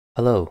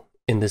Hello,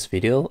 in this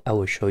video I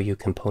will show you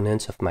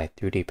components of my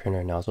 3D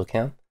printer nozzle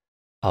cam.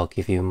 I'll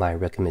give you my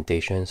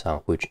recommendations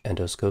on which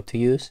endoscope to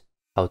use,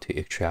 how to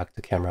extract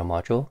the camera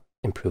module,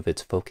 improve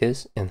its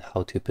focus, and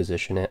how to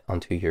position it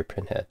onto your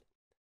printhead.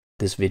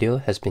 This video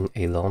has been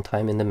a long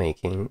time in the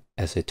making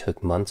as it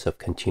took months of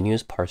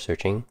continuous part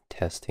searching,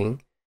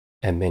 testing,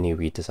 and many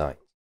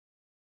redesigns.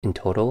 In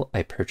total,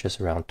 I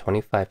purchased around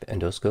 25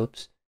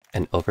 endoscopes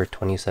and over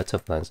 20 sets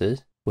of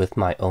lenses with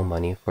my own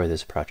money for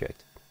this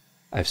project.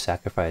 I've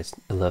sacrificed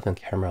 11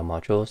 camera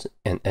modules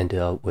and ended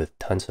up with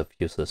tons of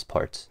useless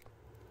parts.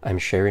 I'm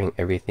sharing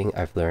everything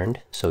I've learned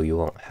so you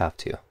won't have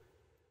to.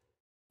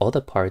 All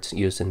the parts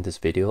used in this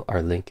video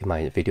are linked in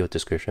my video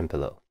description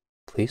below.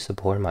 Please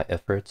support my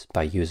efforts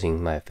by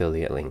using my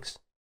affiliate links.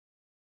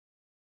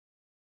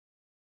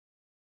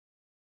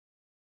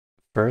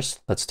 First,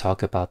 let's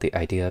talk about the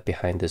idea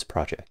behind this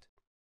project.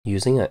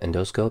 Using an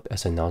endoscope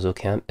as a nozzle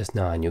cam is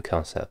not a new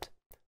concept.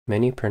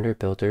 Many printer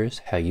builders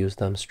have used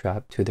them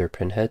strapped to their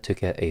printhead to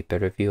get a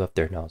better view of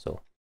their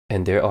nozzle,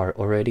 and there are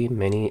already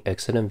many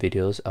excellent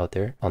videos out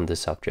there on this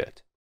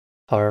subject.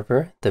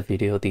 However, the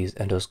video these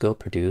endoscopes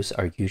produce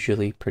are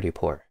usually pretty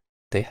poor.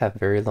 They have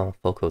very long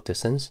focal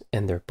distance,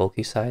 and their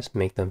bulky size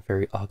make them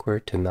very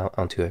awkward to mount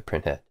onto a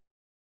printhead.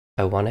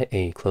 I wanted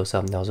a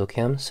close-up nozzle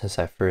cam since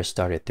I first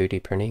started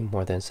 3D printing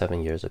more than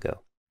 7 years ago.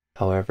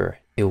 However,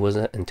 it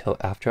wasn't until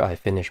after I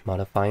finished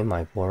modifying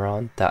my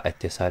Voron that I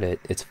decided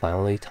it's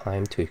finally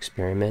time to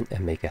experiment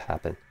and make it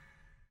happen.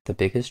 The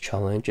biggest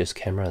challenge is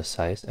camera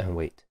size and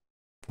weight.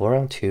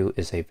 Voron 2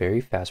 is a very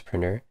fast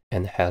printer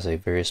and has a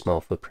very small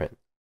footprint.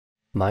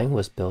 Mine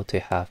was built to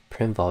have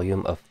print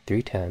volume of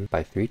 310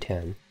 by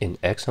 310 in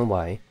X and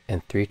Y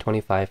and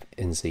 325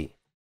 in Z.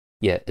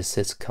 Yet it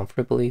sits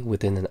comfortably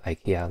within an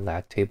IKEA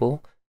lag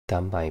table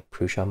that my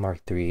Prusa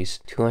Mark III's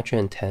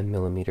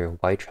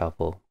 210mm wide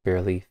travel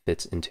barely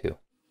fits into.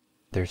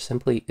 There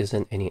simply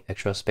isn't any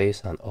extra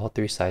space on all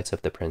three sides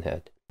of the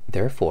printhead.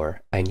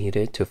 Therefore, I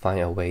needed to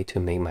find a way to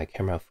make my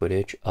camera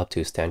footage up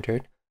to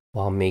standard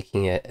while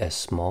making it as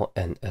small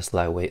and as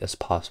lightweight as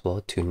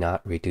possible to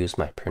not reduce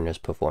my printer's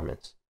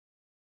performance.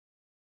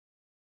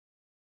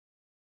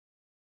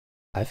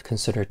 I've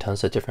considered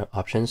tons of different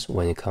options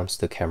when it comes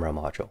to camera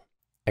module.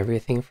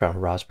 Everything from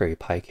Raspberry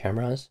Pi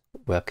cameras,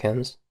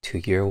 webcams,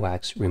 to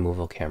earwax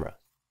removal cameras.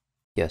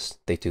 Yes,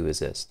 they do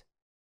exist.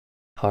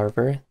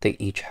 However, they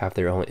each have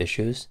their own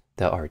issues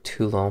that are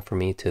too long for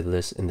me to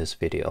list in this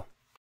video.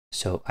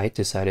 So I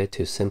decided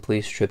to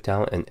simply strip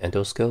down an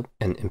endoscope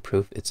and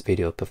improve its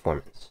video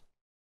performance.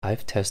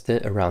 I've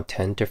tested around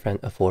 10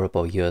 different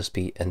affordable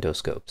USB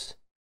endoscopes.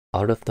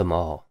 Out of them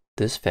all,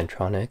 this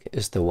Ventronic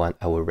is the one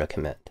I would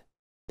recommend.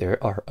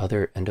 There are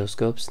other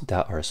endoscopes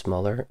that are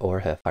smaller or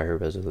have higher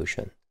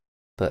resolution.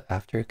 But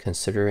after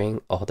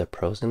considering all the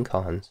pros and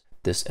cons,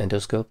 this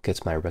endoscope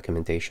gets my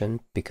recommendation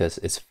because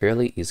it's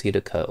fairly easy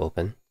to cut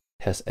open,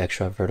 has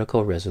extra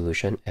vertical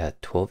resolution at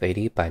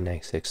 1280 by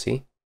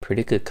 960,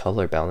 pretty good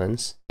color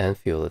balance and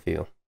field of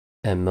view.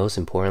 And most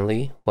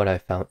importantly, what I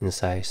found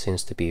inside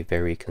seems to be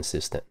very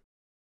consistent.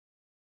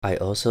 I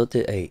also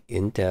did an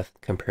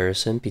in-depth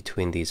comparison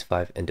between these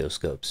 5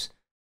 endoscopes.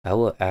 I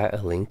will add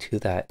a link to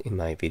that in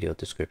my video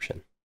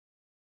description.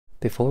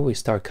 Before we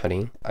start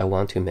cutting, I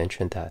want to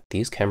mention that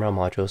these camera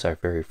modules are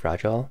very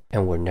fragile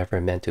and were never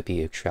meant to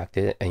be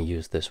extracted and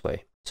used this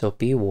way. So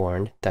be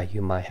warned that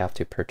you might have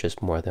to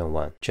purchase more than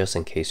one, just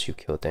in case you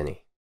killed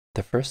any.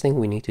 The first thing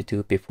we need to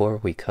do before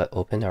we cut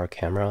open our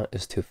camera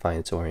is to find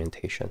its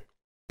orientation.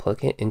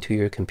 Plug it into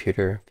your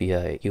computer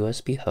via a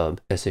USB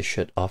hub, as it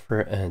should offer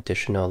an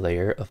additional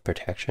layer of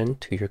protection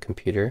to your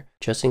computer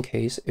just in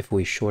case if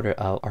we shorted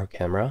out our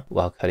camera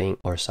while cutting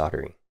or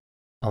soldering.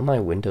 On my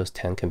Windows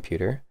 10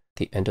 computer,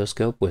 the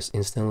endoscope was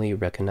instantly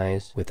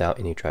recognized without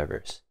any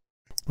drivers.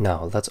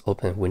 Now let's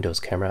open Windows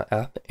Camera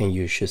app and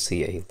you should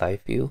see a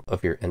live view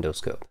of your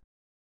endoscope.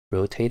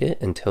 Rotate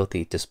it until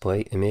the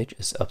display image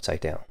is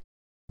upside down.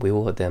 We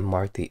will then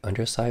mark the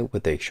underside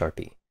with a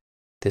Sharpie.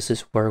 This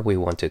is where we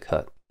want to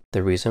cut.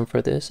 The reason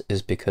for this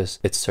is because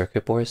its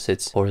circuit board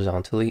sits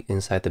horizontally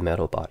inside the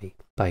metal body.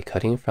 By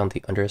cutting from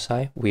the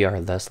underside, we are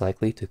less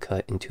likely to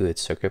cut into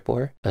its circuit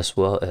board as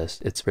well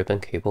as its ribbon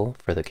cable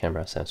for the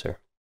camera sensor.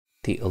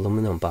 The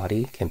aluminum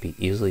body can be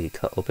easily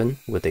cut open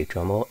with a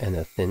Dremel and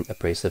a thin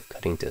abrasive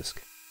cutting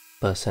disc.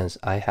 But since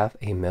I have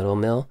a metal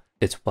mill,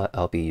 it's what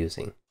I'll be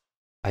using.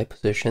 I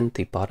positioned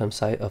the bottom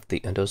side of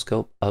the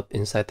endoscope up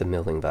inside the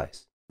milling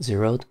vise,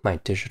 zeroed my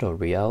digital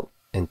readout,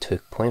 and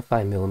took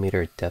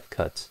 0.5mm depth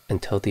cuts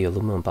until the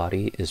aluminum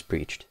body is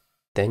breached.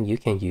 Then you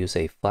can use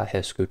a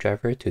flathead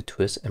screwdriver to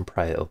twist and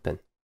pry it open.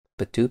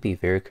 But do be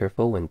very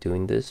careful when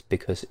doing this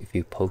because if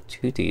you poke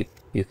too deep,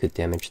 you could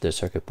damage the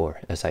circuit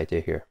board as I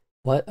did here.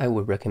 What I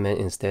would recommend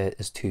instead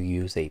is to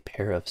use a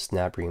pair of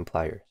snap ring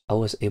pliers. I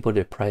was able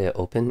to pry it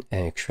open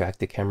and extract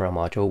the camera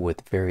module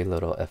with very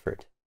little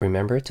effort.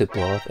 Remember to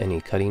blow off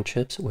any cutting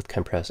chips with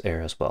compressed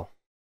air as well.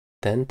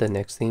 Then the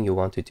next thing you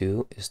want to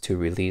do is to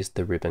release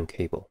the ribbon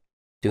cable.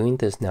 Doing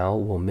this now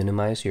will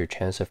minimize your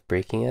chance of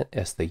breaking it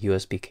as the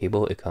USB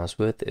cable it comes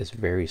with is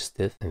very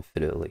stiff and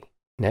fiddly.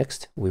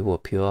 Next, we will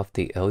peel off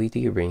the LED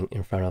ring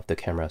in front of the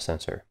camera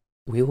sensor.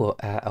 We will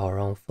add our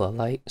own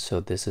floodlight, so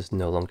this is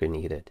no longer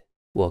needed.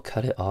 We'll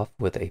cut it off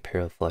with a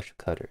pair of flush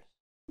cutters.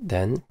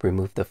 Then,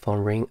 remove the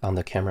foam ring on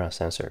the camera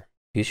sensor.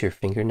 Use your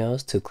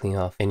fingernails to clean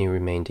off any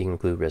remaining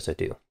glue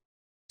residue.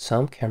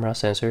 Some camera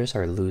sensors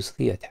are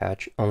loosely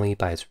attached only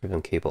by its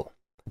ribbon cable.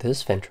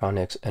 This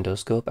Ventronics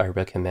endoscope I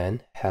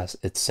recommend has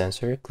its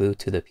sensor glued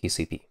to the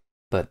PCB,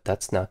 but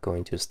that's not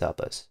going to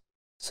stop us.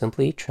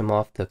 Simply trim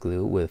off the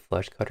glue with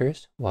flush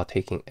cutters while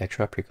taking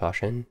extra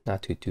precaution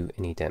not to do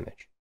any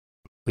damage.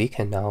 We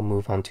can now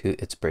move on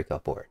to its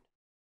breakout board.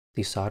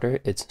 Desolder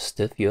its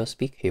stiff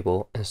USB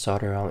cable and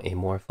solder on a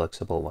more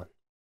flexible one.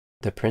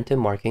 The printed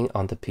marking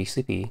on the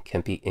PCB can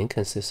be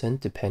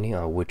inconsistent depending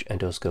on which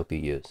endoscope you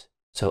use,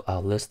 so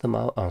I'll list them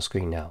out on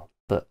screen now,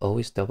 but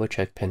always double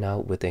check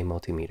pinout with a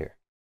multimeter.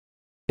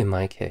 In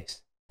my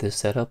case, this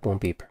setup won't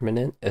be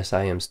permanent as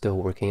I am still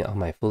working on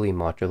my fully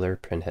modular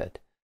printhead,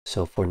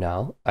 so for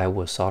now, I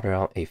will solder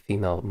out a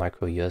female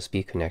micro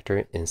USB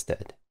connector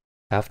instead.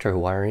 After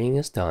wiring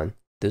is done,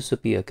 this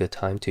would be a good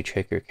time to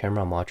check your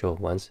camera module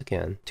once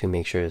again to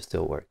make sure it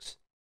still works.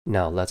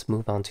 Now let's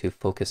move on to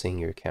focusing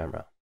your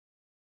camera.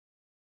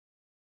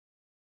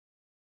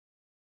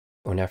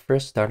 When I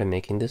first started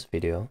making this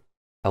video,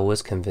 I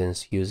was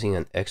convinced using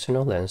an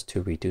external lens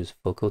to reduce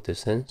focal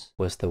distance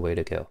was the way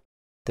to go.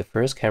 The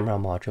first camera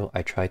module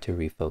I tried to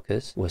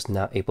refocus was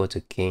not able to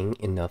gain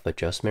enough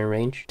adjustment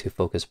range to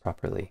focus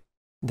properly.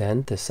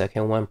 Then the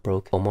second one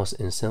broke almost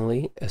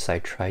instantly as I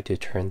tried to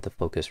turn the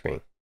focus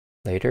ring.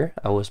 Later,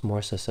 I was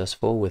more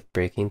successful with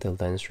breaking the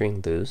lens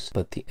ring loose,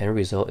 but the end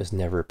result is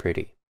never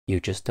pretty. You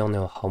just don't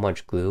know how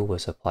much glue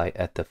was applied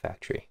at the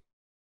factory.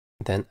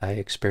 Then I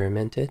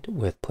experimented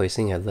with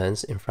placing a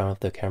lens in front of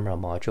the camera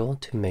module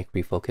to make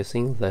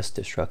refocusing less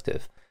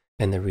destructive,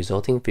 and the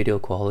resulting video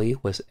quality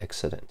was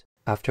excellent.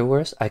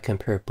 Afterwards, I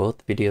compared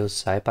both videos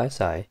side by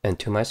side, and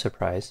to my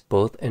surprise,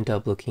 both end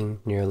up looking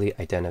nearly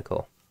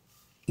identical.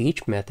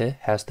 Each method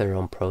has their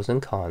own pros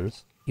and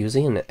cons.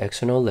 Using an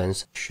external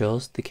lens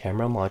shields the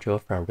camera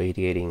module from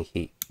radiating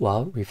heat,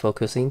 while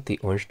refocusing the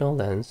original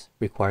lens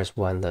requires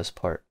one less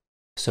part.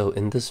 So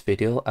in this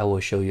video, I will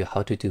show you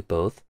how to do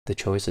both. The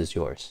choice is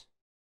yours.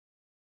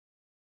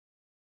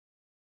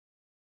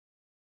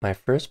 My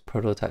first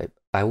prototype,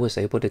 I was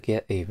able to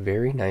get a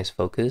very nice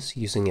focus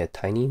using a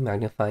tiny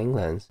magnifying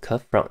lens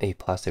cut from a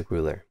plastic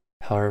ruler.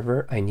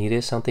 However, I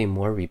needed something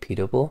more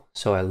repeatable,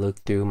 so I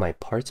looked through my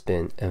parts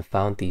bin and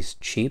found these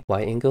cheap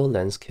wide-angle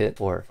lens kit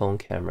for phone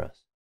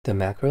cameras. The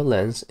macro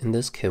lens in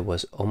this kit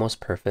was almost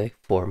perfect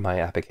for my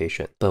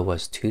application, but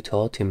was too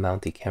tall to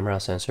mount the camera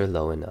sensor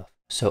low enough.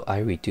 So I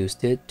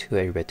reduced it to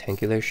a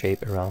rectangular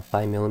shape around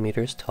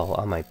 5mm tall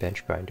on my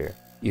bench grinder.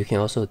 You can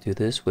also do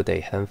this with a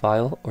hand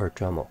file or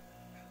Dremel.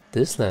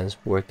 This lens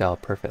worked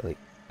out perfectly.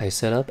 I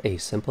set up a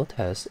simple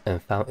test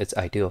and found its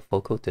ideal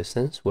focal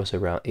distance was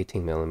around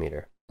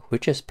 18mm,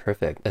 which is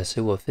perfect as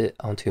it will fit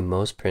onto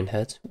most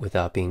printheads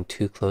without being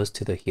too close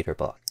to the heater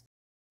block.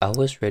 I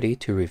was ready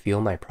to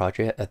reveal my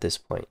project at this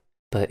point,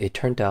 but it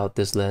turned out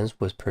this lens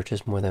was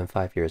purchased more than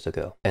 5 years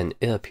ago, and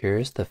it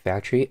appears the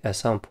factory at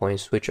some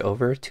point switched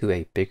over to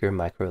a bigger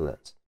micro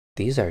lens.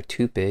 These are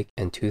too big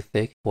and too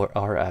thick for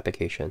our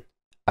application.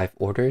 I've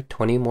ordered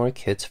 20 more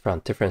kits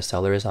from different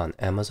sellers on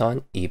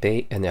Amazon,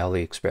 eBay, and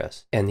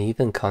AliExpress, and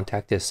even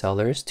contacted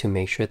sellers to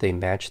make sure they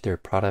match their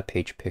product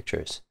page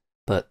pictures.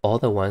 But all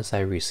the ones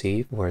I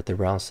received were the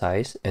wrong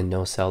size and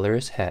no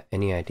sellers had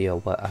any idea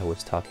what I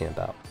was talking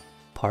about.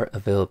 Part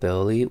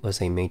availability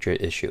was a major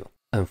issue.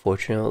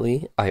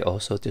 Unfortunately, I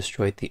also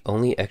destroyed the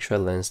only extra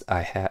lens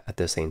I had at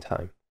the same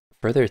time.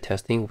 Further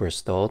testing were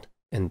stalled,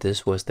 and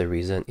this was the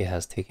reason it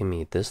has taken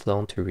me this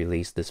long to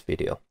release this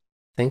video.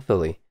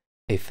 Thankfully,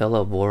 a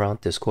fellow Voron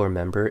Discord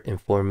member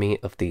informed me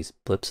of these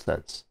blips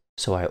lens,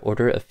 so I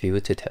ordered a few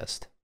to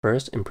test.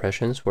 First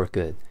impressions were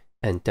good,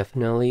 and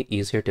definitely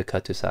easier to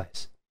cut to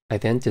size. I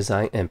then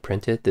designed and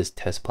printed this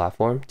test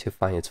platform to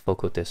find its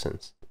focal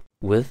distance.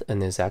 With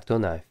an X-Acto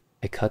knife,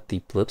 I cut the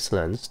blips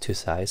lens to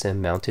size and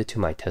mounted to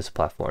my test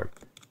platform.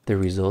 The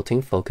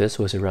resulting focus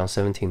was around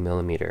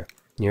 17mm,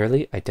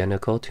 nearly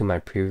identical to my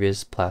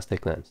previous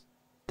plastic lens.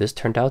 This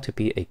turned out to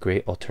be a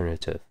great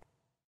alternative.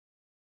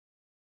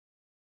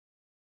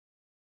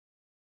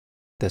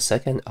 The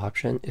second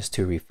option is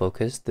to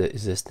refocus the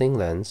existing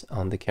lens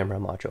on the camera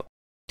module.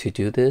 To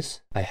do this,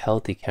 I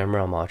held the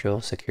camera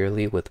module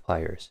securely with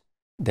pliers.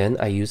 Then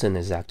I used an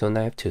X-Acto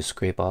knife to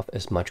scrape off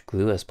as much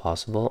glue as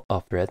possible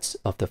off threads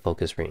of the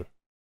focus ring.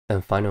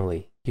 And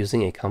finally,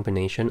 using a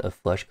combination of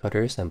flush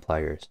cutters and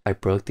pliers, I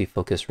broke the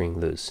focus ring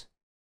loose.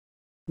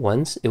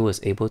 Once it was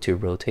able to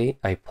rotate,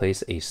 I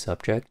placed a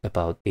subject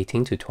about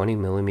 18 to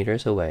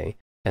 20mm away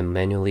and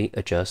manually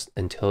adjust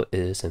until it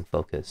is in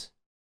focus.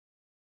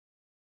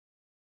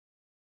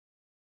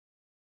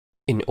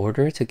 In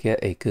order to get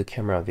a good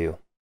camera view,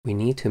 we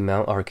need to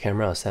mount our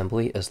camera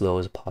assembly as low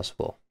as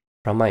possible.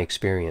 From my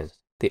experience,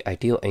 the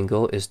ideal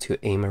angle is to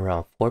aim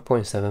around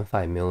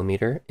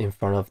 4.75mm in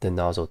front of the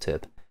nozzle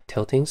tip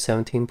tilting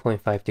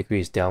 17.5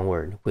 degrees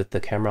downward with the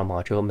camera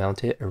module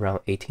mounted around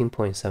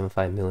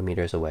 18.75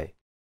 millimeters away.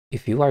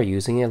 If you are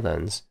using a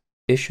lens,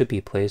 it should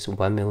be placed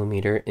 1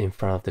 millimeter in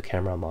front of the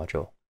camera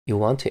module. You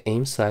want to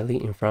aim slightly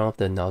in front of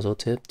the nozzle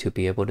tip to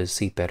be able to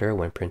see better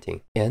when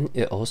printing, and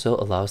it also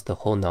allows the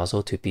whole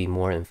nozzle to be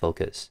more in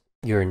focus.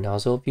 Your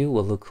nozzle view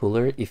will look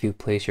cooler if you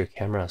place your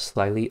camera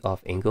slightly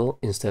off angle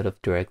instead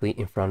of directly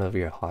in front of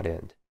your hot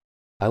end.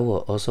 I will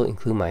also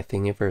include my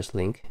Thingiverse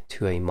link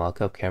to a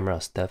mockup camera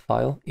step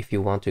file if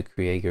you want to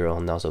create your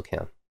own nozzle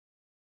cam.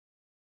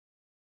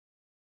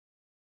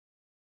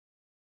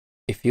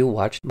 If you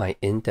watched my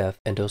in-depth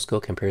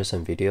endoscope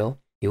comparison video,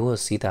 you will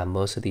see that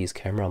most of these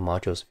camera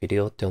modules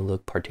video don't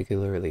look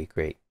particularly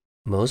great.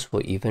 Most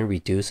will even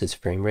reduce its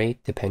frame rate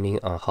depending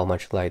on how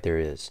much light there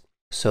is.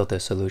 So the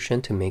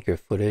solution to make your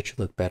footage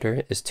look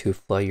better is to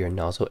flood your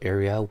nozzle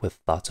area with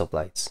lots of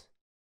lights.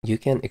 You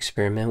can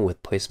experiment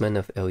with placement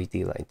of LED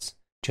lights.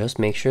 Just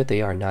make sure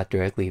they are not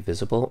directly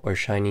visible or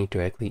shining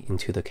directly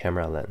into the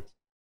camera lens.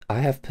 I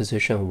have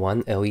positioned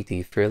one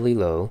LED fairly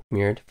low,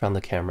 mirrored from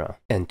the camera,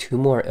 and two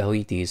more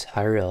LEDs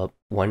higher up,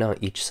 one on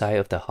each side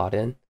of the hot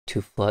end,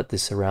 to flood the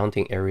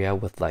surrounding area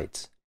with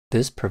lights.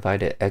 This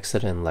provided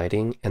excellent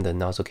lighting and the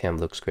nozzle cam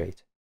looks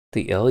great.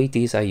 The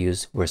LEDs I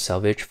used were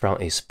salvaged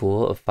from a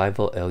spool of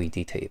 5V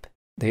LED tape.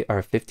 They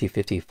are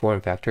 50/50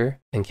 form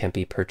factor and can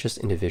be purchased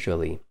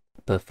individually,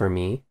 but for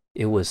me,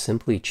 it was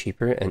simply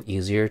cheaper and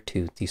easier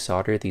to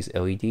desolder these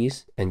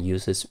LEDs and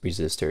use its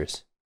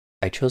resistors.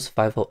 I chose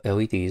 5V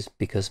LEDs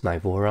because my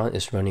Voron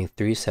is running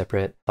 3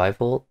 separate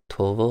 5V,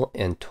 12V,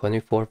 and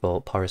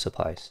 24V power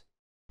supplies.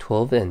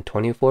 12 and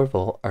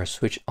 24V are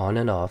switched on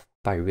and off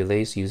by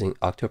relays using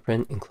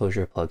Octoprint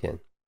enclosure plugin.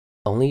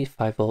 Only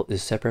 5V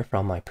is separate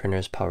from my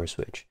printer's power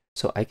switch,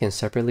 so I can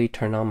separately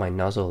turn on my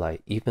nozzle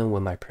light even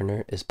when my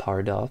printer is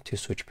powered off to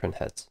switch print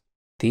heads.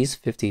 These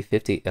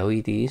 50/50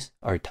 LEDs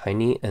are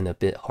tiny and a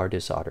bit hard to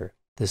solder.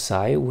 The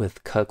side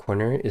with cut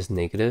corner is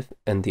negative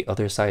and the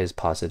other side is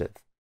positive.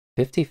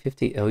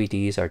 50/50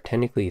 LEDs are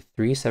technically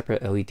 3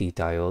 separate LED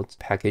diodes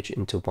packaged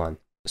into one,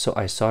 so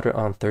I soldered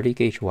on 30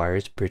 gauge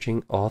wires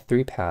bridging all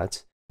 3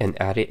 pads and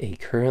added a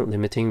current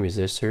limiting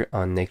resistor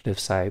on negative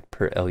side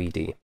per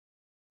LED.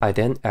 I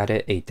then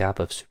added a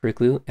dab of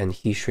superglue and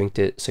heat shrinked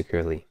it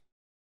securely.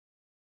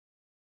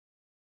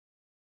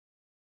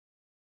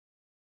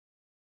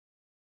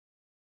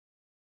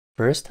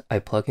 First, I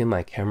plug in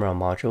my camera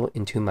module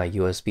into my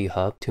USB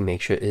hub to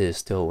make sure it is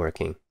still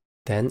working.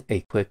 Then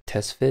a quick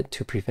test fit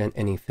to prevent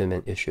any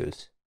filament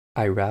issues.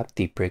 I wrapped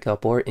the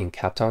breakout board in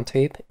Kapton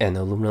tape and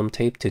aluminum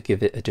tape to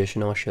give it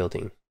additional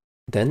shielding.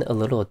 Then a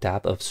little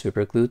dab of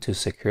superglue to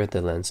secure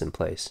the lens in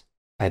place.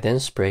 I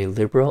then spray a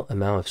liberal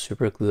amount of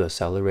superglue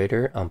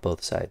accelerator on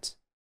both sides.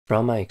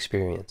 From my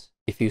experience,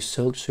 if you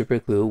soak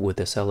superglue with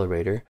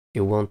accelerator,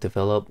 it won't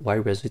develop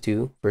white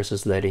residue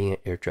versus letting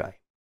it air dry.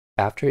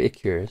 After it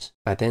cures,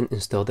 I then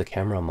install the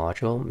camera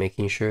module,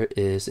 making sure it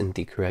is in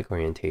the correct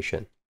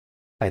orientation.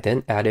 I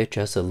then added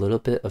just a little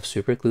bit of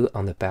superglue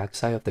on the back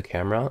side of the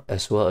camera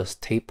as well as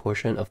tape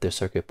portion of the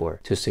circuit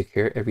board to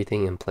secure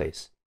everything in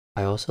place.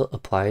 I also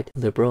applied a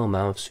liberal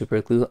amount of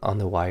superglue on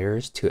the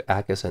wires to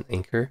act as an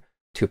anchor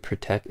to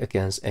protect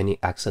against any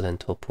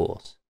accidental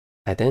pulls.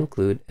 I then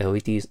glued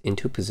LEDs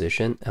into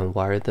position and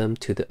wired them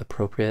to the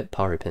appropriate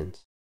power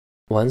pins.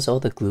 Once all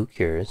the glue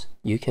cures,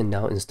 you can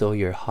now install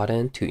your hot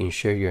end to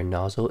ensure your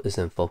nozzle is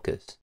in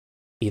focus.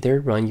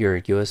 Either run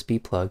your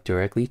USB plug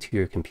directly to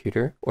your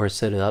computer or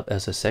set it up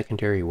as a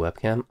secondary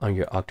webcam on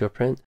your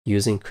Octoprint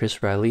using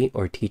Chris Riley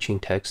or Teaching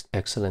Text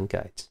excellent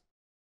guides.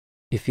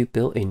 If you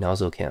built a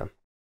nozzle cam,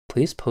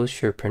 please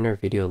post your printer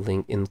video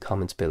link in the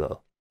comments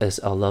below, as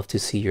I'll love to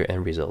see your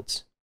end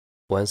results.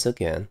 Once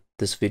again,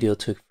 this video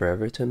took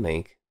forever to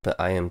make, but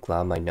I am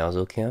glad my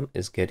nozzle cam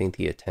is getting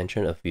the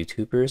attention of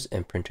YouTubers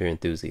and printer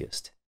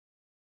enthusiasts.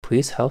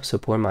 Please help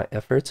support my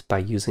efforts by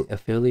using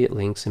affiliate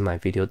links in my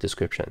video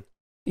description.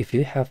 If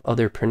you have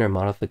other printer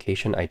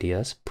modification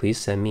ideas, please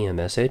send me a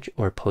message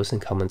or post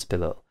in comments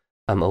below.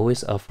 I'm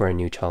always up for a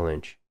new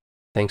challenge.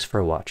 Thanks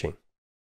for watching.